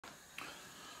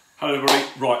Hello everybody.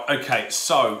 Right, okay,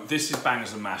 so this is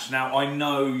bangers and mash. Now I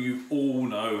know you all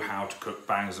know how to cook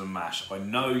bangers and mash. I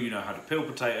know you know how to peel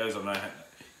potatoes, I know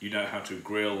you know how to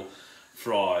grill,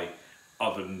 fry,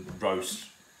 oven roast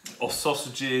or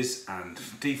sausages and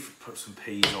put some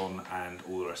peas on and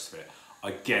all the rest of it.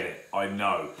 I get it, I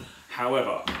know.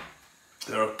 However,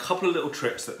 there are a couple of little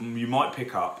tricks that you might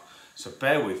pick up, so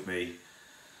bear with me.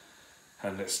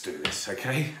 And let's do this,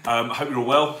 okay? I hope you're all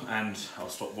well, and I'll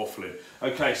stop waffling.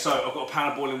 Okay, so I've got a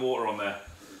pan of boiling water on there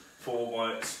for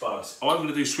my spuds. I'm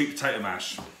gonna do sweet potato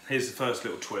mash. Here's the first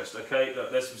little twist, okay?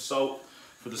 There's some salt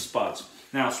for the spuds.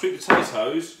 Now, sweet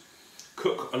potatoes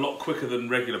cook a lot quicker than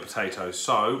regular potatoes.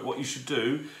 So what you should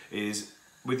do is,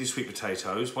 with your sweet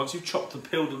potatoes, once you've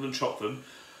peeled them and chopped them,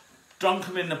 dunk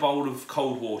them in a bowl of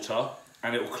cold water,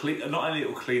 and it will clean, not only it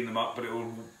will clean them up, but it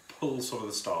will pull some of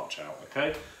the starch out,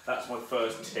 okay? That's my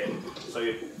first tip. So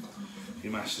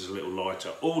your mash is a little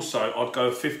lighter. Also, I'd go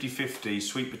 50-50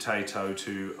 sweet potato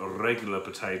to a regular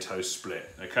potato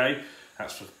split, okay?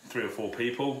 That's for 3 or 4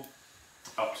 people,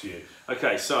 up to you.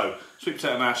 Okay, so sweet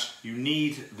potato mash, you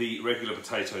need the regular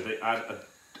potato. They add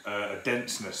a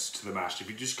denseness to the mash. If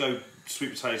you just go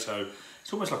sweet potato,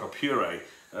 it's almost like a puree.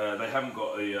 They haven't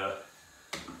got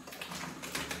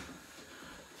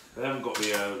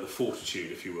the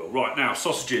fortitude, if you will. Right, now,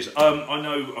 sausages. I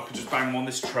know I could just bang them on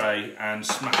this tray and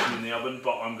smash them in the oven,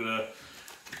 but I'm gonna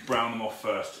brown them off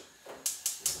first.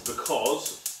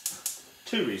 Because,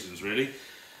 2 reasons really.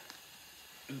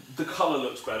 The colour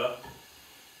looks better,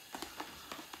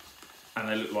 and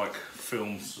they look like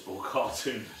films or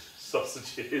cartoon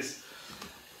sausages.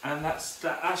 And that's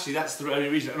the only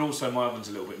reason. And also my oven's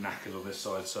a little bit knackered on this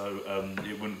side, so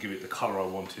it wouldn't give it the colour I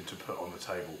wanted to put on the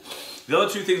table. The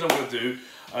other 2 things I'm going to do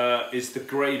is the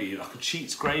gravy, like a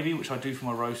Cheats gravy, which I do for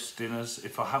my roast dinners.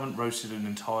 If I haven't roasted an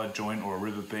entire joint or a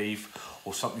rib of beef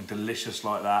or something delicious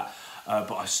like that,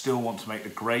 but I still want to make the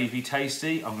gravy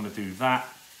tasty, I'm going to do that.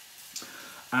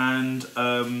 And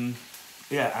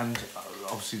yeah, and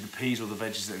obviously the peas or the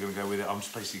veggies that are going to go with it, I'm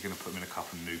just basically going to put them in a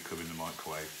cup and nuke them in the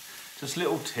microwave. Just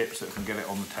little tips that can get it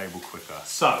on the table quicker.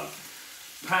 So,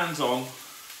 pan's on,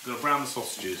 I'm going to brown the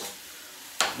sausages.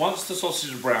 Once the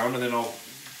sausages are brown, and then I'll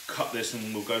cut this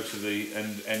and we'll go to the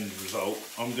end result,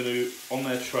 I'm going to, on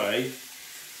their tray,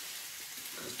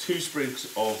 2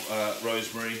 sprigs of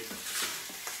rosemary,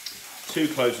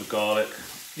 2 cloves of garlic.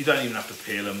 You don't even have to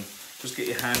peel them, just get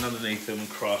your hand underneath them and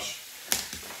crush.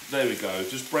 There we go,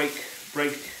 just break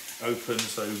open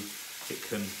so it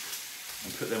can,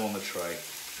 and put them on the tray.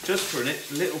 Just for a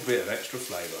little bit of extra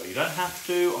flavour. You don't have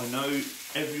to. I know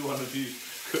every one of you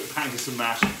cook bangers and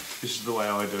mash. This is the way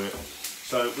I do it.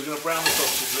 So we're going to brown the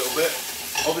sausages a little bit.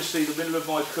 Obviously, the middle of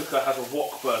my cooker has a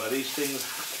wok burner. These things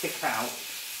kick out.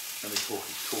 Let me talk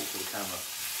to the camera.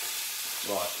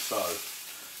 Right, so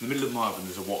in the middle of my oven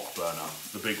there's a wok burner,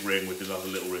 the big ring with another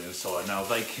little ring inside. Now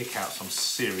they kick out some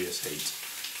serious heat,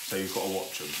 so you've got to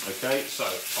watch them. Okay, so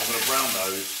I'm going to brown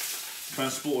those,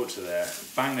 transport it to there,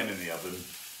 bang them in the oven.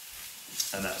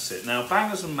 And that's it. Now,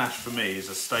 bangers and mash for me is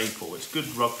a staple. It's good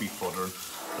rugby fodder,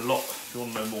 and a lot, if you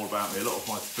want to know more about me, a lot of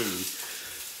my food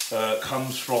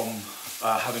comes from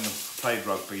having played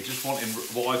rugby, just wanting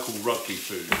what I call rugby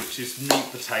food, which is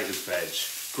meat, potatoes, veg,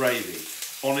 gravy,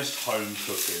 honest home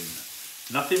cooking.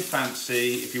 Nothing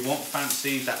fancy. If you want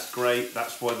fancy, that's great.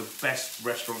 That's why the best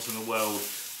restaurants in the world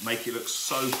make it look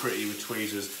so pretty with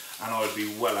tweezers, and I would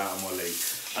be well out of my league.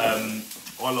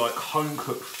 I like home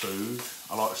cooked food.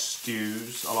 I like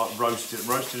stews. I like roasted.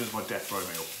 Roasted is my death row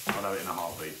meal. I'll have it in a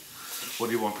heartbeat. What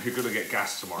do you want? You're going to get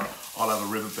gas tomorrow. I'll have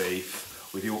a rib of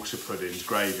beef with Yorkshire puddings,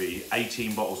 gravy,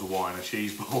 18 bottles of wine, a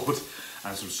cheese board,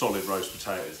 and some solid roast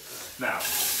potatoes. Now,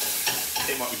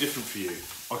 it might be different for you.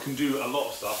 I can do a lot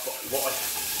of stuff, but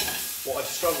what I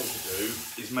struggle to do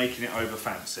is making it over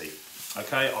fancy.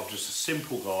 Okay, I'm just a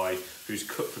simple guy who's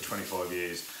cooked for 25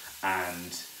 years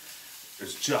and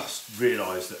has just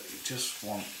realised that you just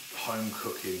want home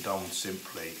cooking done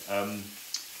simply.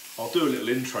 I'll do a little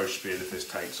intro spiel if this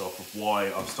takes off of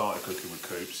why I've started cooking with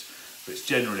Coops, but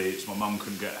it's my mum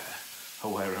couldn't get her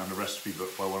way around the recipe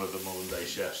book by one of the modern day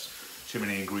chefs, too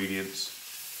many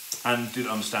ingredients, and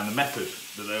didn't understand the method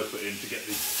that they were put in to get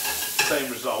the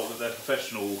same result that their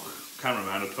professional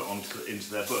cameraman had put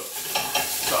into their book.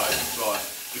 So, right,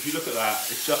 if you look at that,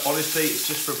 it's just, honestly, it's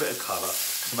just for a bit of colour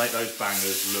to make those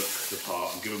bangers look the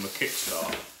part and give them a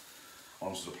kickstart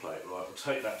onto the plate. Right, we'll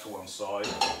take that to one side.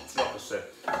 Like I said,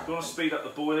 if you want to speed up the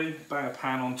boiling, bang a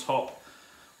pan on top.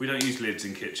 We don't use lids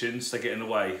in kitchens, they get in the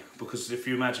way, because if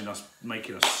you imagine us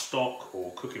making a stock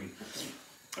or cooking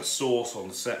a sauce on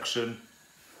the section,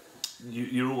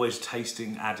 you're always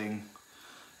tasting, adding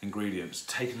ingredients.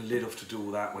 Taking the lid off to do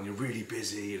all that when you're really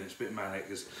busy and it's a bit manic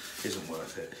isn't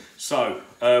worth it. So,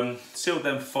 sealed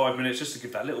them for 5 minutes just to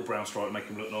give that little brown stripe, make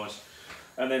them look nice.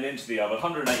 And then into the oven,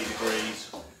 180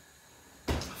 degrees,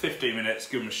 15 minutes,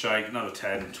 give them a shake, another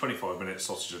 10, 25 minutes,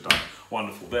 sausages are done.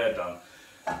 Wonderful, they're done.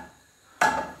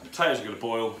 Potatoes are going to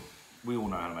boil. We all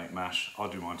know how to make mash. I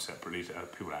do mine separately.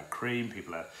 People add cream,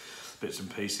 people add bits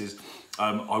and pieces.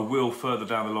 I will further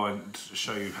down the line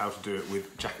show you how to do it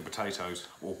with jacket potatoes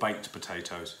or baked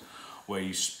potatoes, where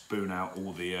you spoon out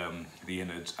all the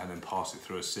innards and then pass it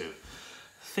through a sieve.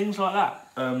 Things like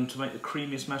that to make the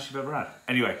creamiest mash you've ever had.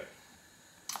 Anyway,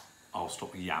 I'll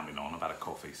stop yamming on. I've had a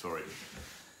coffee, sorry.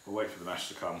 We'll wait for the mash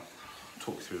to come,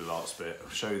 talk you through the last bit,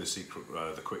 show you the secret,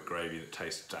 the quick gravy that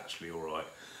tastes actually all right.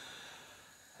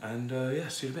 And yeah,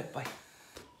 see you in a bit, bye.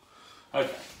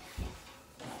 Okay.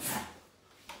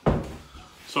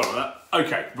 Sorry about that.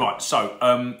 Okay, right,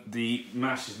 so the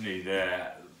mash is nearly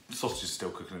there. The sausage is still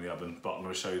cooking in the oven, but I'm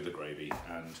going to show you the gravy.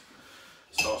 And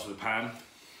starts with a pan,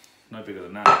 no bigger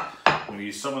than that. I'm going to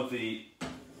use some of the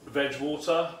veg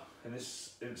water. In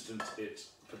this instance, it's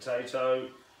potato.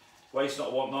 Waste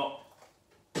not, want not.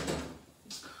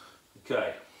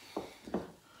 Okay,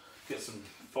 get some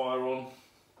fire on.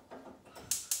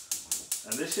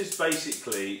 And this is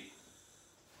basically,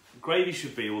 gravy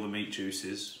should be all the meat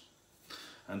juices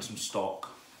and some stock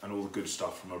and all the good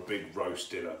stuff from a big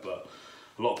roast dinner, but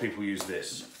a lot of people use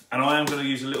this. And I am going to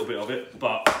use a little bit of it,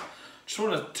 but I just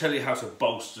want to tell you how to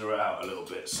bolster it out a little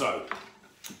bit. So,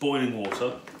 boiling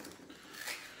water.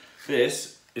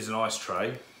 This is an ice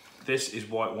tray. This is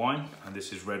white wine and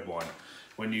this is red wine.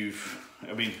 When you've,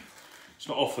 I mean, it's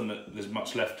not often that there's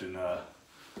much left in a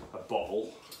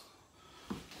bottle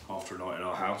after a night in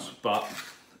our house, but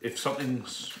if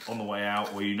something's on the way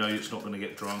out or you know it's not going to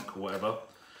get drunk or whatever,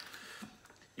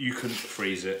 you can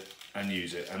freeze it and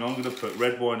use it. And I'm going to put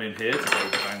red wine in here to go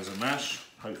with the bangers and mash.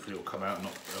 Hopefully it'll come out and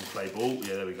play ball.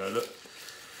 Yeah, there we go, look.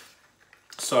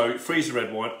 So freeze the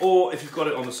red wine, or if you've got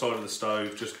it on the side of the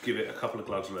stove, just give it a couple of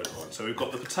glugs of red wine. So we've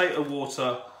got the potato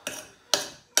water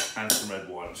and some red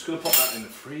wine. I'm just going to pop that in the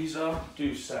freezer.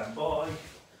 Do stand by.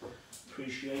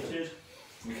 Appreciated.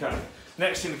 Okay.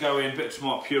 Next thing to go in, a bit of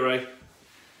tomato puree.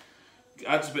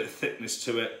 Adds a bit of thickness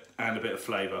to it and a bit of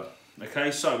flavour.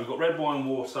 Okay, so we've got red wine,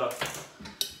 water,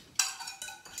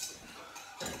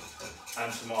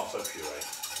 and tomato puree.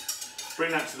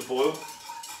 Bring that to the boil,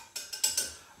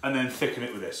 and then thicken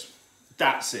it with this.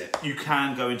 That's it. You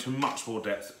can go into much more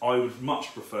depth. I would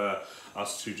much prefer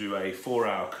us to do a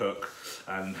 4-hour cook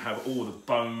and have all the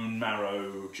bone,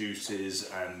 marrow,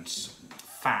 juices and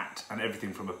fat and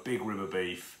everything from a big rib of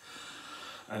beef,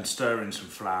 and stir in some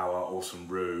flour or some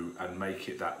roux and make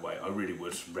it that way. I really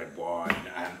would. Red wine.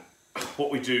 And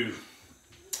what we do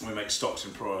when we make stocks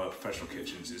in professional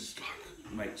kitchens is like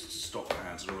make stock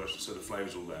pans and all that, so the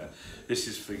flavour's all there. This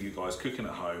is for you guys cooking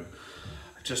at home.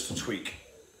 Just to tweak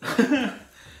your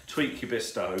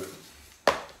Bisto.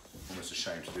 Almost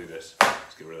ashamed to do this.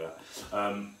 Let's get rid of that.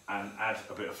 And add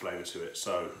a bit of flavour to it.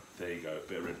 So there you go, a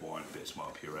bit of red wine, a bit of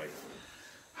tomato puree.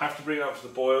 Have to bring it up to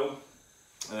the boil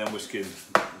and then whisk in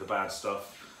the bad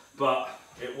stuff. But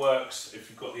it works if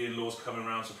you've got the in-laws coming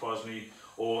around surprisingly,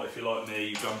 or if you're like me,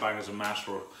 you've done bangers and mash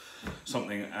or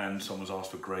something and someone's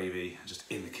asked for gravy, just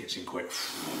in the kitchen quick.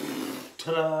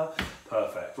 Ta-da!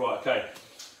 Perfect. Right, okay.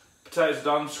 Potatoes are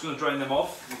done, I'm just going to drain them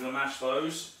off. We're going to mash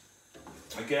those.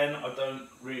 Again, I don't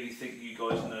really think you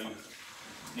guys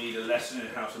need a lesson in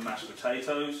how to mash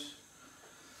potatoes.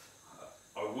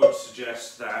 I would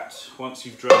suggest that once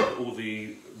you've drained all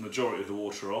the majority of the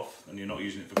water off and you're not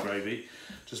using it for gravy,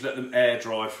 just let them air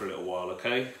dry for a little while,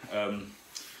 okay?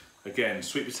 Again,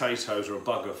 sweet potatoes are a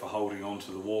bugger for holding on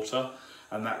to the water,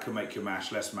 and that can make your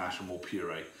mash less mash and more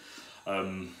puree.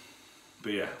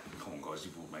 But yeah, come on guys,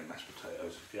 you've all made mashed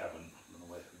potatoes. If you haven't, I don't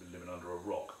know whether you've been living under a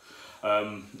rock.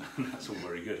 That's all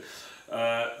very good.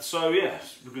 So yeah,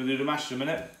 we're going to do the mash in a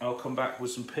minute. I'll come back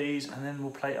with some peas and then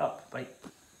we'll plate up. Bye.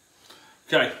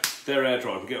 Okay, they're air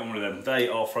dried, we'll get on with them. They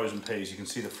are frozen peas, you can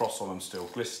see the frost on them still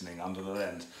glistening under the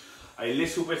lens. A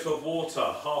little bit of water,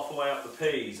 half the way up the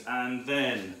peas, and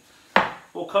then,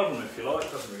 or cover them if you like,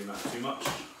 doesn't really matter too much.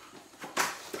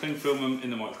 Cling film them in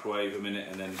the microwave a minute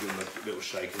and then give them a little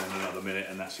shake and then another minute,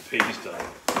 and that's your peas done.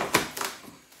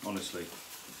 Honestly,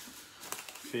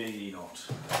 fear ye not,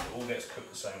 it all gets cooked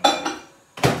the same way.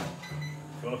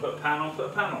 If you want to put a pan on, put a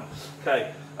pan on.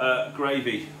 Okay,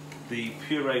 gravy. The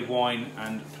puree wine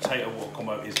and potato water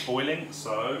combo is boiling,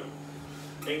 so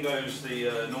in goes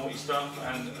the naughty stuff,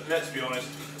 and let's be honest,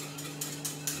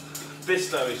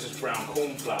 Bisto is just brown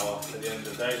corn flour at the end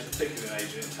of the day. It's a thickening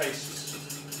agent, it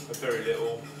tastes of very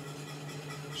little.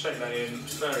 shake that in,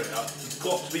 stir it up. It's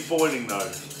got to be boiling though.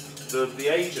 The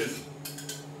agent,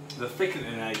 the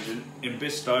thickening agent in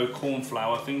Bisto, corn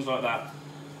flour, things like that,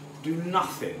 do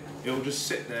nothing. It'll just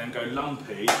sit there and go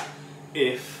lumpy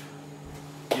if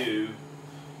you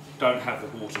don't have the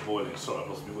water boiling. Sorry, I've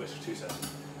lost my voice for 2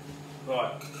 seconds.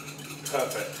 Right,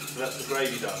 perfect. So that's the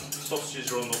gravy done.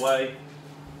 Sausages are on the way.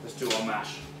 Let's do our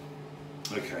mash.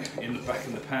 Okay, back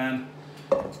in the pan.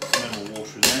 No more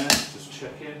water in there. Just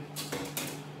check in.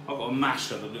 I've got a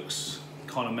masher that looks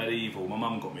kind of medieval. My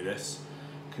mum got me this.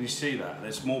 Can you see that?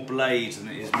 There's more blades than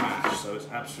it is mash, so it's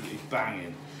absolutely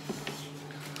banging.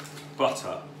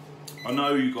 Butter. I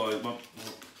know you guys,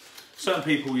 certain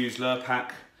people use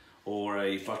Lurpak or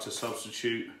a butter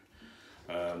substitute.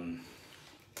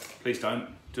 Please don't.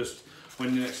 Just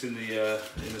when you're next in the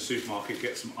supermarket,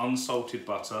 get some unsalted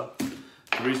butter.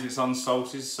 The reason it's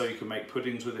unsalted is so you can make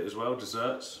puddings with it as well,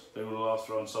 desserts. They will ask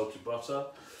for unsalted butter.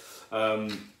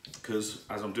 Because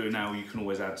as I'm doing now, you can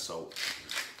always add salt.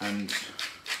 And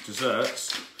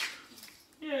desserts,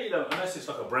 yeah, you don't, unless it's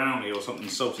like a brownie or something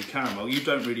salted caramel, you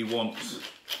don't really want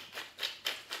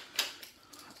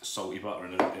salty butter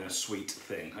in a sweet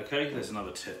thing, okay? There's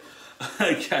another tip.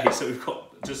 Okay, so we've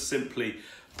got just simply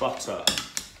butter,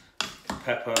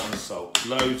 pepper and salt.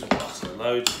 Loads of butter,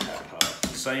 loads of pepper.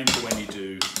 Same for when you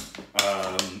do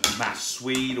mashed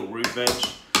swede or root veg,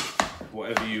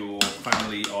 whatever your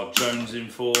family are jonesing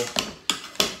for.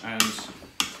 And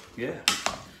yeah,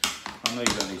 I know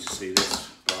you don't need to see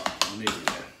this, but I'm nearly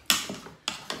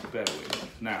there. Bear with me.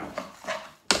 Now,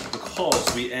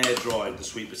 because we air dried the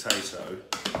sweet potato,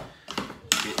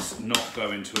 it's not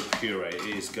going to a puree,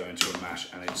 it is going to a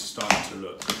mash, and it's starting to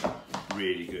look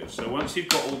really good. So once you've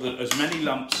got as many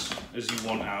lumps as you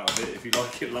want out of it, if you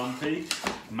like it lumpy,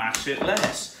 mash it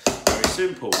less. Very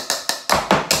simple.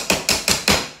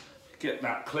 Get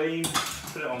that clean,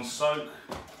 put it on soak,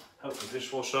 help the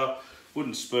dishwasher,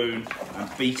 wooden spoon,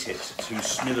 and beat it to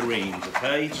smithereens,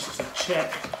 okay? Just to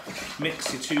check,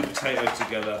 mix your 2 potatoes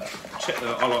together, check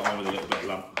that. I like one with a little bit of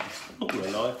lump, not gonna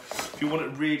lie. If you want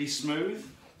it really smooth,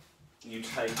 you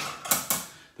take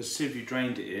the sieve you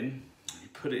drained it in, you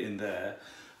put it in there,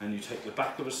 and you take the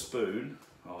back of a spoon.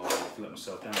 Oh, I've let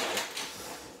myself down there.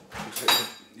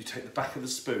 You take the back of the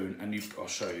spoon and I'll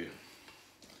show you.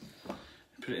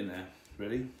 Put it in there,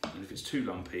 ready? And if it's too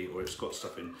lumpy or it's got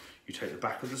stuff in, you take the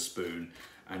back of the spoon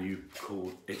and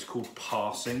it's called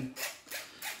passing.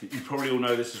 You probably all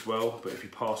know this as well, but if you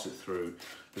pass it through,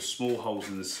 the small holes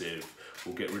in the sieve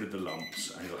will get rid of the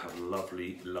lumps and you'll have a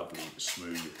lovely, lovely,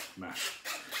 smooth mash.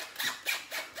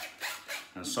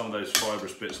 And some of those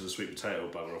fibrous bits of the sweet potato will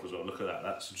bugger off as well. Look at that,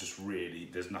 that's just really,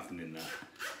 there's nothing in there.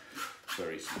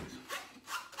 Very smooth.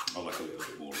 I like a little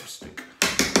bit more rustic.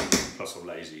 Plus I'm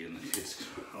lazy and the kids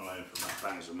are home from that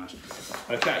bangs of mash.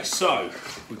 Okay, so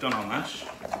we've done our mash.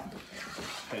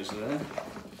 Peas are there.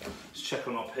 Let's check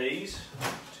on our peas.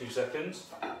 2 seconds.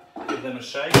 Give them a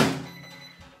shake.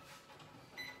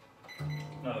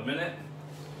 Another minute.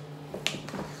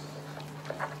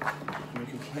 We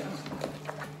can play up.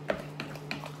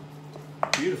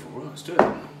 Beautiful, right, let's do it.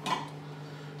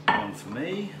 One for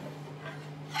me.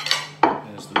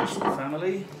 There's the rest of the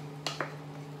family.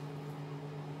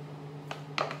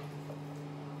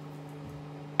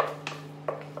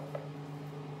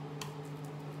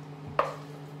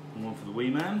 And one for the wee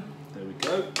man. There we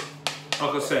go.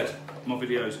 Like I said, my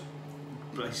videos,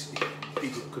 basically,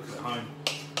 people cooking at home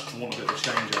and want a bit of a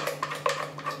change up.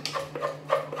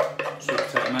 Sweet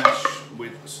potato mash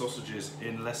with sausages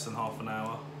in less than half an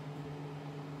hour.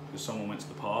 Because someone went to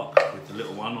the park with the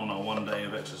little one on our 1 day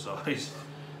of exercise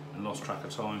and lost track of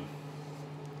time.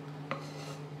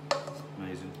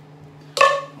 Amazing.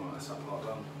 Alright, that's that part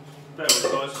done. Bear with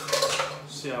it,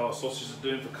 guys. See how our sausages are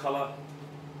doing for colour.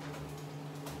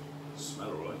 Smell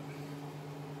alright.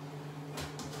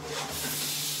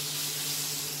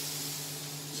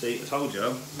 See, I told you,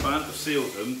 if I hadn't have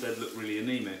sealed them, they'd look really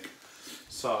anemic.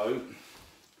 So,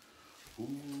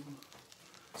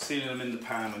 sealing them in the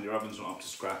pan when your oven's not up to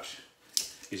scratch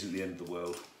isn't the end of the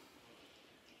world.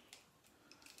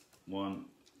 1,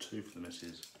 2 for the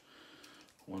missus,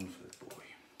 1 for the boy,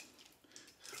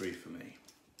 3 for me.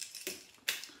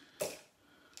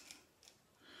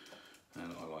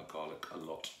 And I like garlic a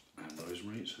lot and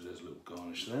rosemary, so there's a little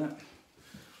garnish there.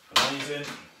 Amazing.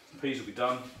 Peas will be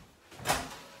done.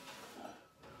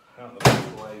 Out the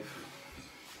microwave,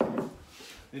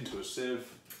 into a sieve.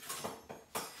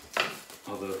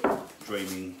 Other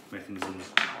draining mechanisms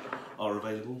are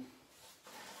available.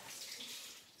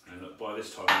 And by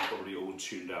this time you're probably all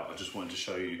tuned out. I just wanted to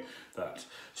show you that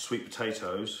sweet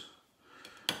potatoes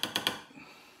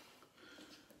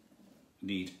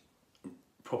need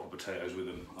proper potatoes with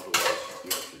them, otherwise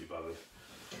you're absolutely buggered.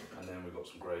 And then we've got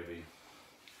some gravy.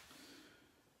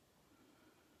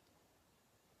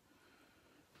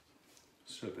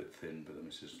 It's still a bit thin, but the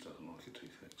missus doesn't like it too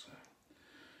thick, so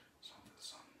some for the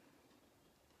sun.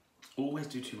 Always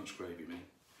do too much gravy, me.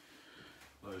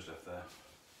 Loads left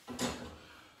there.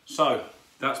 So,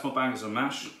 that's my bangers and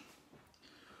mash.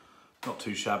 Not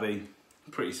too shabby,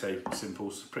 pretty safe,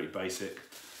 simple, pretty basic.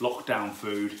 Lockdown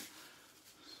food.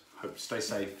 Hope to stay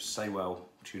safe, stay well.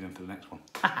 Tune in for the next one.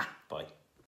 Bye.